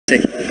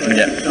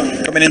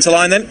Yeah. Coming into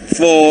line then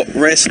for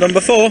race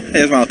number 4.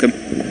 Here's Malcolm.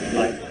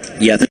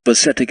 Yeah, that was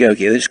set to go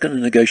here. They're just going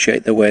to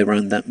negotiate their way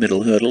around that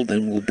middle hurdle.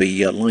 Then we'll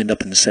be lined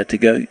up and set to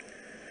go.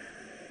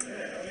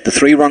 The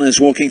 3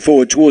 runners walking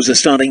forward towards the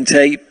starting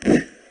tape.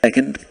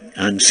 Second,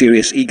 and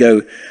Serious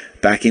Ego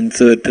back in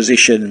 3rd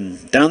position.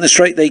 Down the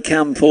straight they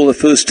come for the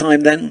first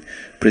time then.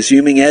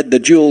 Presuming Ed, the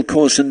dual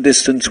course and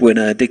distance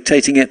winner,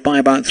 dictating it by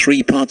about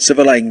 3 parts of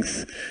a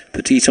length.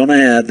 Petit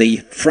Tonnerre, the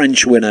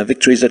French winner,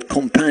 victories at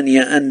Compagnie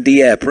and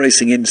Dieppe,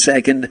 racing in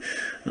 2nd.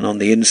 And on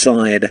the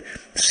inside,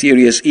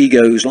 Serious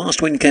Ego's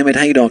last win came at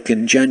Haydock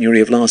in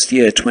January of last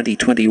year,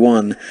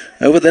 2021.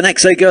 Over the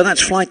next they go,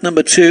 that's flight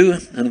number 2,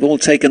 and they've all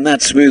taken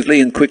that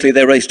smoothly, and quickly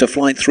they race to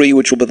flight 3,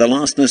 which will be the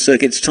last in the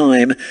circuit's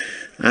time.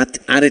 At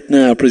it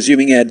now,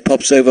 Presuming Ed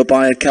pops over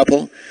by a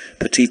couple.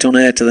 Petit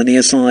Tonnerre to the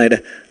near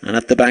side, and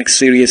at the back,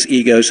 Serious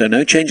Ego, so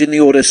no change in the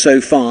order so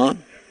far.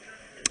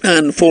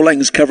 And 4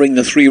 lengths covering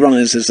the 3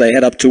 runners as they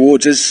head up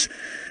towards us.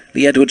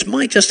 Lee Edwards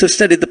might just have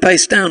steadied the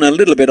pace down a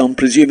little bit on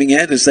Presuming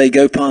Ed as they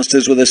go past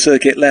us with a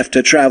circuit left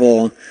to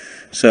travel.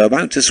 So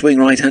about to swing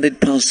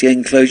right-handed past the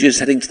enclosures,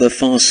 heading to the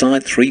far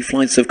side. 3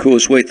 flights, of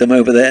course, wait them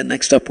over there.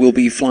 Next up will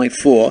be flight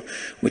 4,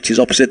 which is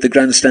opposite the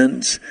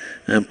grandstands.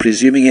 And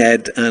Presuming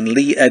Ed and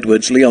Lee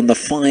Edwards, Lee on the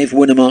 5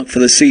 winner mark for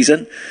the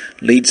season,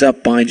 leads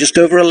up by just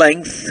over a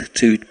length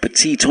to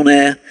Petit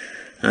Tonnerre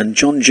and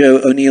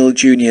Jonjo O'Neill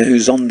Jr.,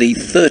 who's on the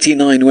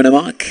 39 winner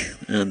mark.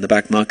 And the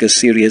back markers,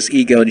 Serious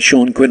Ego and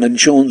Sean Quinlan.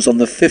 Sean's on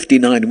the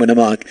 59 winner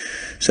mark.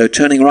 So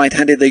turning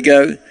right-handed they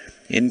go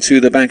into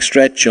the back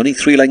stretch. Only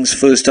 3 lengths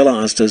first to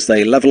last as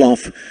they level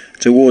off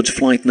towards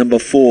flight number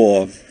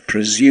 4.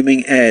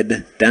 Presuming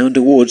Ed down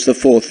towards the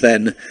 4th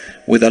then,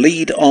 with a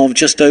lead of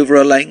just over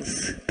a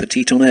length.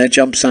 Petit Tonnerre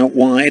jumps out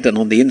wide, and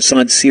on the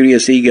inside,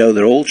 Serious Ego.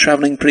 They're all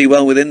travelling pretty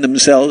well within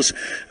themselves,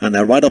 and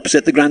they're right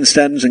opposite the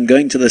grandstands and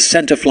going to the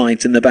centre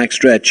flight in the back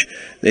stretch.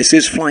 This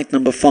is flight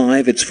number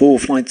 5. It's 4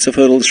 flights of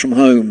hurdles from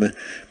home.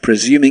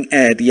 Presuming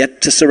Ed,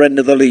 yet to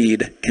surrender the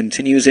lead,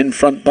 continues in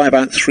front by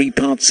about 3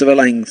 parts of a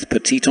length.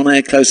 Petit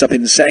Tonnerre close up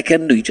in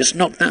 2nd. He just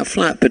knocked that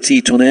flat.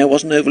 Petit Tonnerre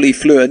wasn't overly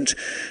fluent.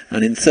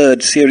 And in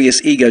 3rd,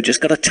 Serious Ego just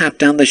got a tap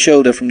down the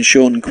shoulder from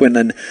Sean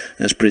Quinlan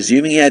as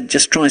Presuming Ed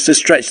just tries to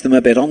stretch them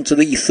a bit onto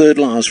the 3rd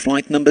last,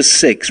 flight number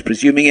 6.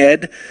 Presuming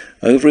Ed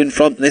over in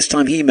front. This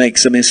time he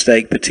makes a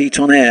mistake. Petit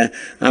Tonnerre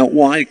out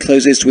wide,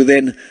 closes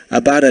within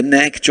about a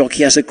neck.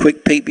 Jockey has a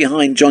quick peek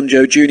behind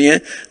Jonjo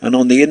Jr. And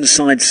on the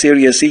inside,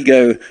 Serious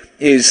Ego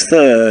is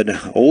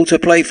 3rd. All to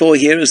play for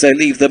here as they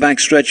leave the back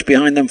stretch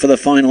behind them for the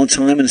final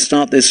time and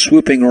start this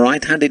swooping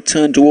right-handed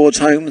turn towards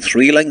home.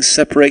 3 lengths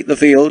separate the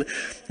field.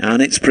 And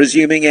it's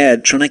Presuming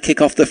Ed trying to kick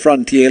off the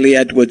front here. Lee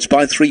Edwards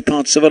by 3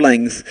 parts of a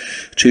length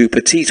to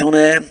Petit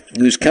Tonnerre,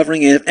 who's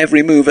covering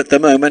every move at the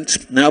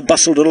moment. Now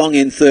bustled along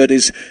in 3rd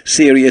is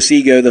Serious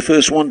Ego, the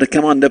first one to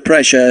come under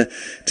pressure.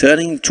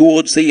 Turning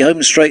towards the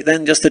home straight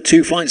then, just the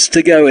 2 flights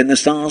to go in the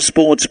Star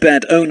Sports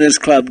Bet Owners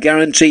Club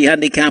Guarantee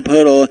Handicap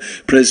Hurdle.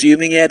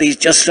 Presuming Ed is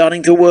just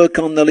starting to work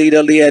on the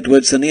leader, Lee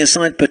Edwards. The near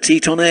side, Petit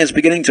Tonnerre, is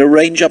beginning to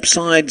range up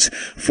sides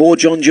for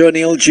Jonjo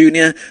O'Neill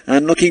Jr.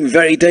 and looking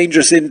very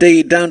dangerous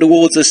indeed down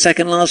towards the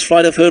 2nd last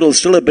flight of hurdles.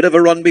 Still a bit of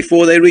a run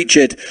before they reach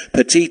it.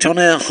 Petit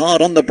Tonnerre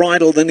hard on the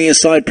bridle, the near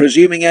side.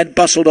 Presuming Ed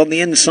bustled on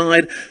the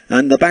inside,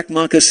 and the back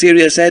marker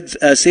Serious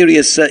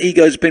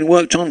Ego's been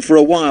worked on for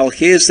a while.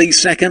 Here's the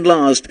 2nd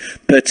last.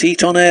 Petit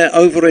Tonnerre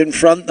over in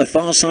front. The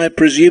far side,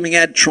 Presuming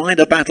Ed trying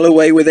to battle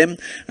away with him,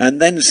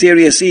 and then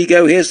Serious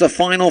Ego. Here's the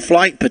final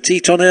flight. Petit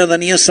Tonnerre the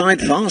near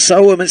side.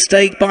 A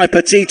mistake by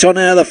Petit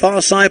Tonnerre. The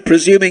far side,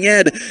 Presuming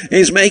Ed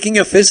is making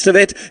a fist of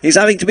it. He's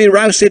having to be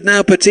rousted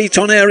now. Petit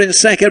Tonnerre in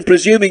 2nd.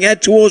 Presuming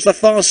Ed towards the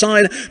far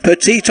side.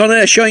 Petit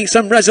Tonnerre showing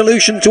some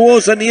resolution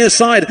towards the near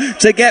side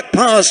to get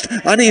past,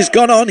 and he's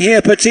gone on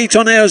here, Petit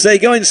Tonnerre, as they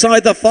go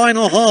inside the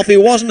final half. He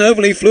wasn't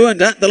overly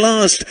fluent at the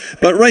last,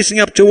 but racing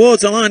up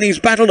towards the line, he's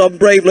battled on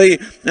bravely,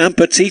 and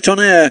Petit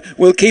Tonnerre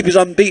will keep his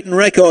unbeaten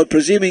record.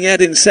 Presuming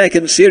Ed in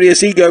 2nd,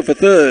 Serious Ego for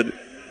 3rd.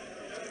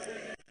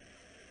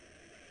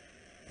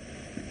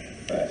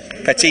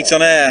 Petit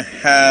Tonnerre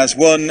has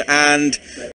won, and